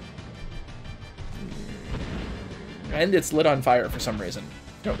 And it's lit on fire for some reason.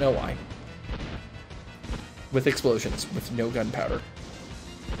 Don't know why. With explosions, with no gunpowder.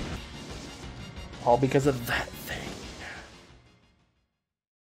 All because of that thing.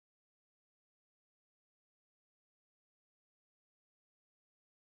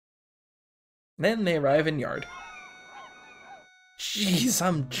 Then they arrive in yard. Jeez,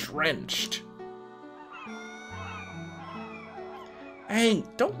 I'm drenched. Hey,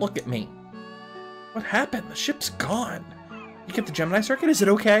 don't look at me. What happened? The ship's gone. You get the Gemini circuit? Is it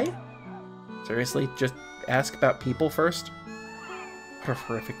okay? Seriously? Just ask about people first? What a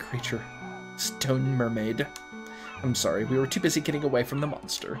horrific creature. Stone mermaid. I'm sorry, we were too busy getting away from the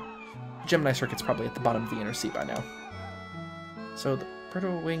monster. The Gemini circuit's probably at the bottom of the inner sea by now. So the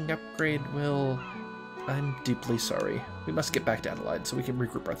Proto Wing upgrade will... I'm deeply sorry. We must get back to Adelaide so we can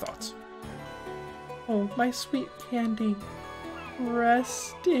regroup our thoughts. Oh, my Sweet Candy.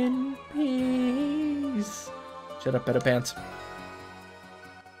 Rest in peace. Shut up, pedo pants.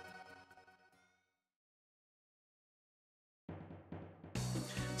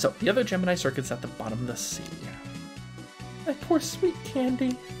 So, the other Gemini circuit's at the bottom of the sea. My poor Sweet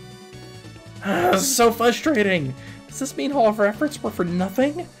Candy. So frustrating! Does this mean all of our efforts were for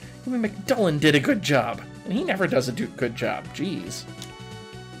nothing? Even McDullen did a good job, and he never does a good job. Jeez.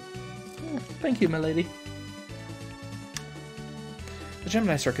 Thank you, my lady. The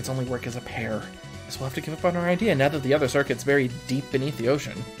Gemini circuits only work as a pair. Guess we'll have to give up on our idea now that the other circuit's buried deep beneath the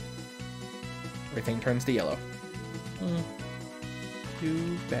ocean. Everything turns to yellow.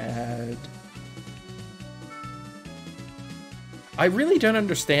 Too bad. I really don't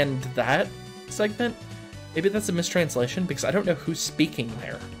understand that segment. Maybe that's a mistranslation because I don't know who's speaking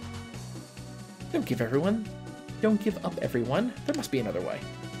there. Don't give up everyone. There must be another way.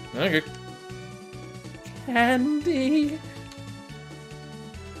 Okay. Candy.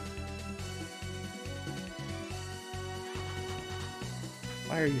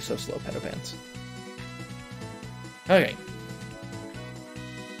 Why are you so slow, Pedo Pants? Okay.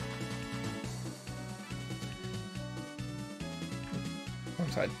 Wrong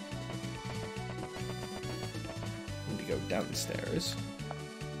side. Need to go downstairs.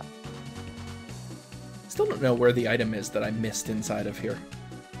 Still don't know where the item is that I missed inside of here.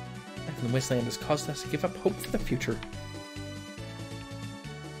 Life in the wasteland has caused us to give up hope for the future.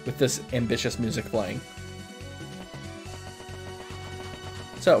 With this ambitious music playing.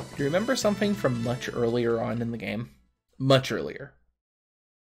 So, do you remember something from much earlier on in the game? Much earlier.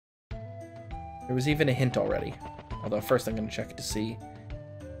 There was even a hint already. Although first I'm going to check to see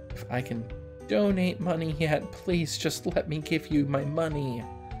if I can donate money yet. Please just let me give you my money.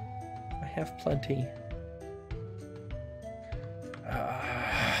 I have plenty.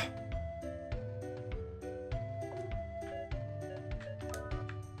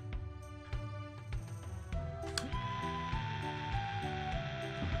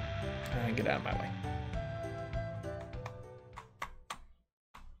 Get out of my way.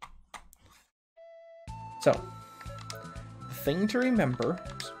 So, the thing to remember,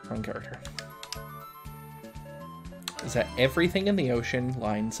 oops, wrong character, is that everything in the ocean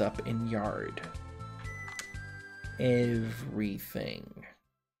lines up in yard. Everything.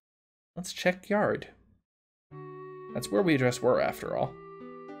 Let's check yard. That's where we just were, after all.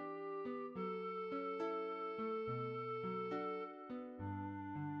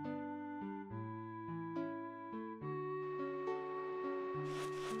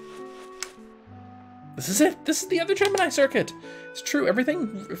 This is it! This is the other Gemini circuit! It's true,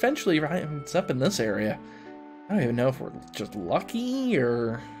 everything eventually ends up in this area. I don't even know if we're just lucky,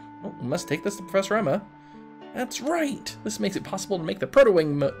 or... Oh, we must take this to Professor Emma. That's right! This makes it possible to make the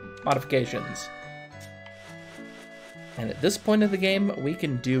Proto-Wing modifications. And at this point of the game, we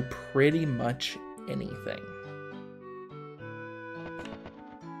can do pretty much anything.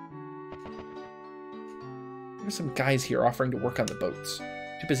 There's some guys here offering to work on the boats.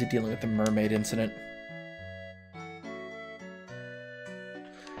 Too busy dealing with the mermaid incident.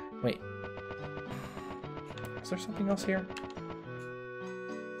 Wait. Is there something else here?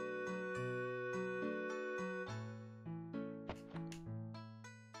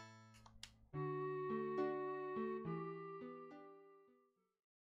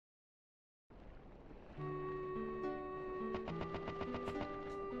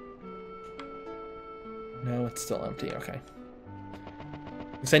 No, it's still empty. Okay.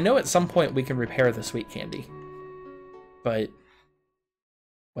 Because I know at some point we can repair the sweet candy. But,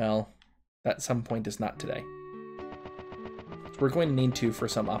 well, that some point is not today. So we're going to need to for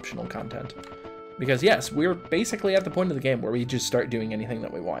some optional content. Because yes, we're basically at the point of the game where we just start doing anything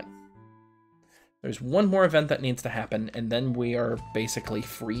that we want. There's one more event that needs to happen, and then we are basically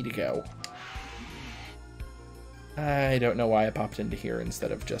free to go. I don't know why I popped into here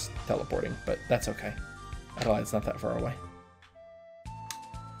instead of just teleporting, but that's okay. Adelaide's not that far away.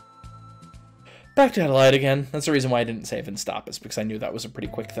 Back to Adelaide again. That's the reason why I didn't save and stop, is because I knew that was a pretty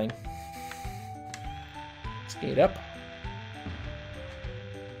quick thing. Skate up.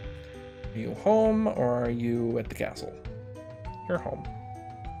 Are you home, or are you at the castle? You're home.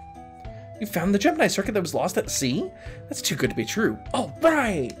 You found the Gemini circuit that was lost at sea? That's too good to be true. All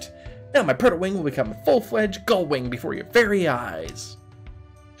right! Now my Proto-Wing will become a full-fledged Gull Wing before your very eyes.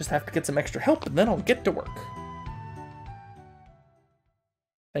 Just have to get some extra help, and then I'll get to work.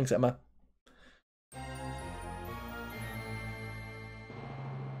 Thanks, Emma.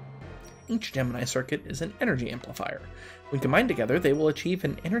 Each Gemini circuit is an energy amplifier. When combined together, they will achieve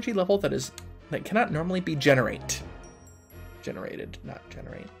an energy level that cannot normally be generated, not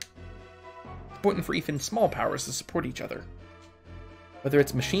generate. Important for even small powers to support each other. Whether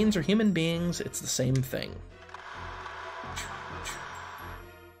it's machines or human beings, it's the same thing.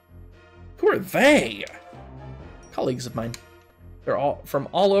 Who are they? Colleagues of mine. They're all from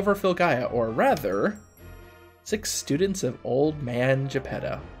all over Filgaia, or rather, 6 students of Old Man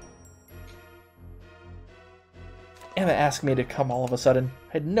Geppetto. Emma asked me to come all of a sudden.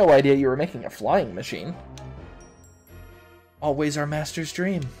 I had no idea you were making a flying machine. Always our master's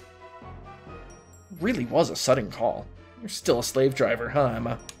dream. really was a sudden call. You're still a slave driver, huh,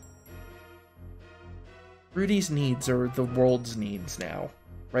 Emma? Rudy's needs are the world's needs now.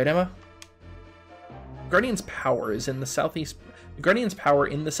 Right, Emma? Guardian's power is in the southeast. The Guardian's power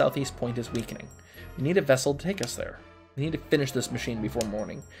in the southeast point is weakening. We need a vessel to take us there. We need to finish this machine before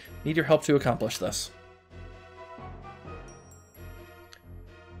morning. We need your help to accomplish this.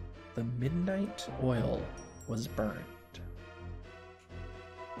 The midnight oil was burned.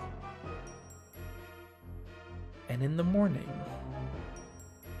 And in the morning...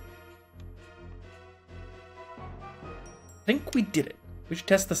 I think we did it. We should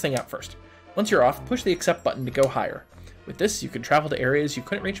test this thing out first. Once you're off, push the accept button to go higher. With this, you can travel to areas you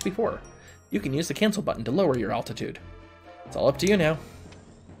couldn't reach before. You can use the cancel button to lower your altitude. It's all up to you now.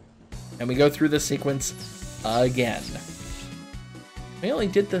 And we go through this sequence again. We only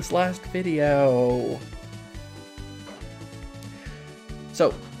did this last video.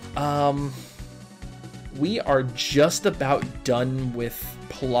 So, we are just about done with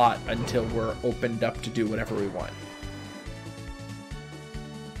plot until we're opened up to do whatever we want.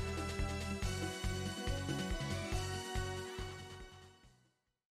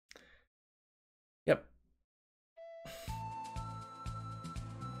 Yep.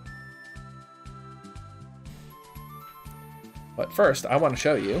 But first, I want to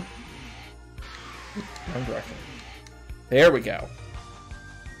show you. Wrong direction. There we go.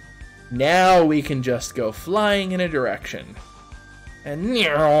 Now we can just go flying in a direction. And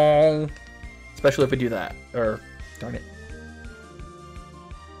especially if we do that. Or, darn it.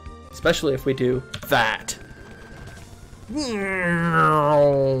 Especially if we do that.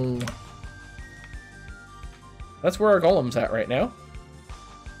 That's where our golem's at right now.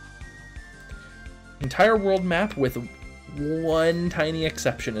 Entire world map with one tiny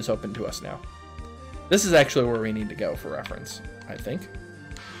exception is open to us now. This is actually where we need to go for reference, I think.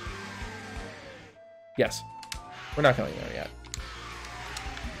 Yes. We're not going there yet.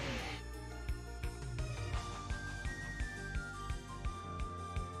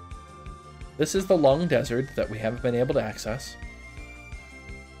 This is the long desert that we haven't been able to access.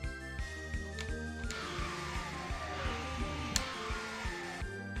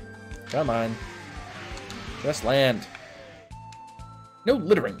 Come on. Just land. No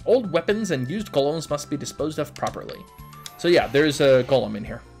littering. Old weapons and used golems must be disposed of properly. So yeah, there's a golem in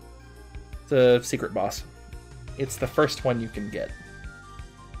here. It's a secret boss. It's the first one you can get.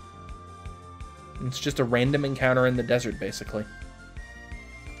 It's just a random encounter in the desert, basically.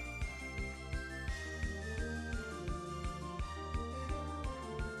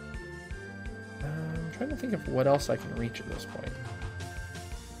 I'm trying to think of what else I can reach at this point.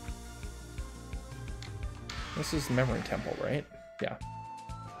 This is the memory temple, right? Yeah.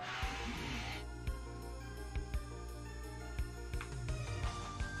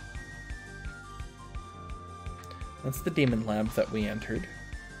 That's the demon lab that we entered.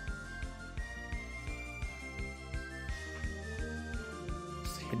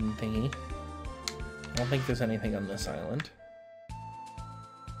 It's a hidden thingy. I don't think there's anything on this island.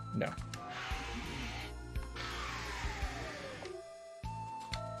 No.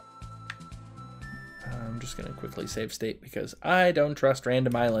 I'm just going to quickly save state because I don't trust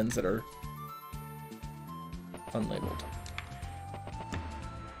random islands that are unlabeled.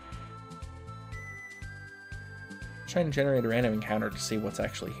 Trying to generate a random encounter to see what's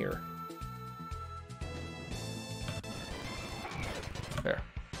actually here. There.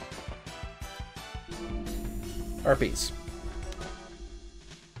 Harpies.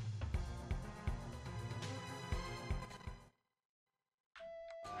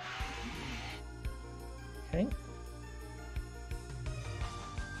 Okay.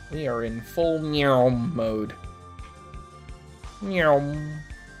 We are in full meow mode. Meow.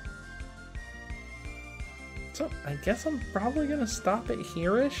 So, I guess I'm probably going to stop it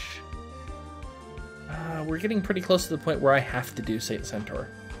here-ish. We're getting pretty close to the point where I have to do Saint Centaur.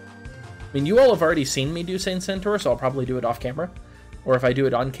 I mean, you all have already seen me do Saint Centaur, so I'll probably do it off camera. Or if I do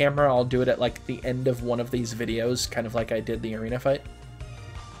it on camera, I'll do it at, like, the end of one of these videos, kind of like I did the arena fight.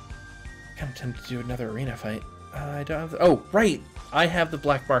 I'm tempted to do another arena fight. I don't have... Oh, right! I have the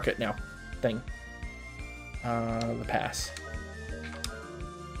black market now. Thing. The pass.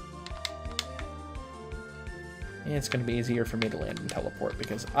 It's going to be easier for me to land and teleport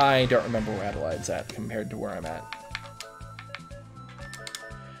because I don't remember where Adelaide's at compared to where I'm at.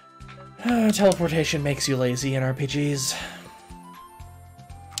 Teleportation makes you lazy in RPGs.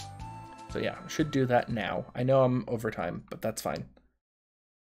 So yeah, I should do that now. I know I'm over time, but that's fine.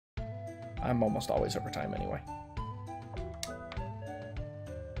 I'm almost always over time anyway.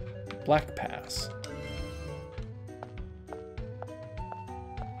 Black Pass.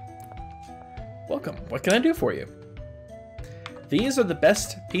 Welcome. What can I do for you? These are the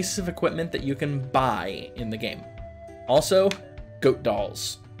best pieces of equipment that you can buy in the game. Also, goat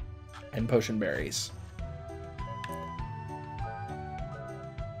dolls and potion berries.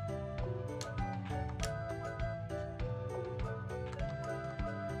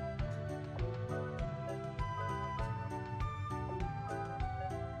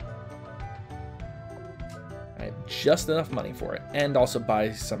 I have just enough money for it, and also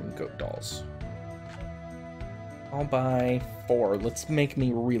buy some goat dolls. I'll buy 4. Let's make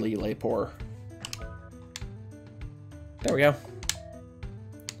me really lay poor. There we go.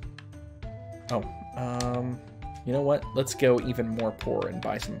 Oh, you know what? Let's go even more poor and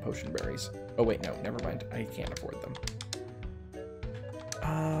buy some potion berries. Oh wait, no, never mind. I can't afford them.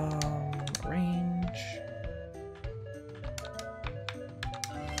 Range.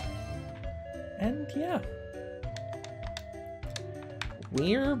 And yeah.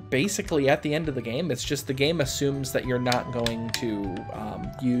 We're basically at the end of the game. It's just the game assumes that you're not going to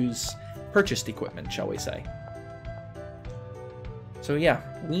use purchased equipment, shall we say. So yeah,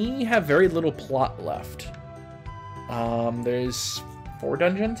 we have very little plot left. There's 4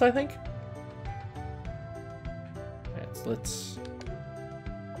 dungeons, I think. Right, let's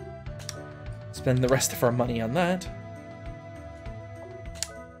spend the rest of our money on that.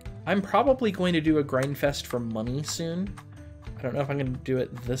 I'm probably going to do a grind fest for money soon. I don't know if I'm going to do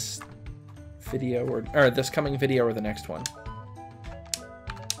it this video or this coming video or the next one.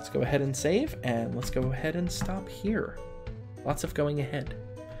 Let's go ahead and save, and let's go ahead and stop here. Lots of going ahead.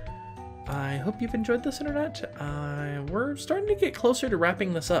 I hope you've enjoyed this, Internet. We're starting to get closer to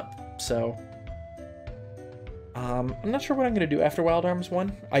wrapping this up, so I'm not sure what I'm going to do after Wild Arms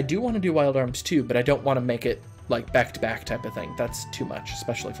 1. I do want to do Wild Arms 2, but I don't want to make it like back-to-back type of thing. That's too much,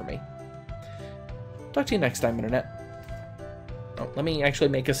 especially for me. Talk to you next time, Internet. Oh, let me actually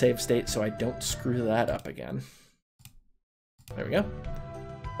make a save state so I don't screw that up again. There we go.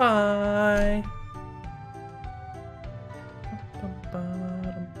 Bye!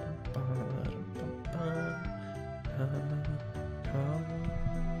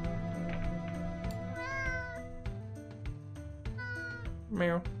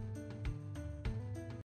 Meow.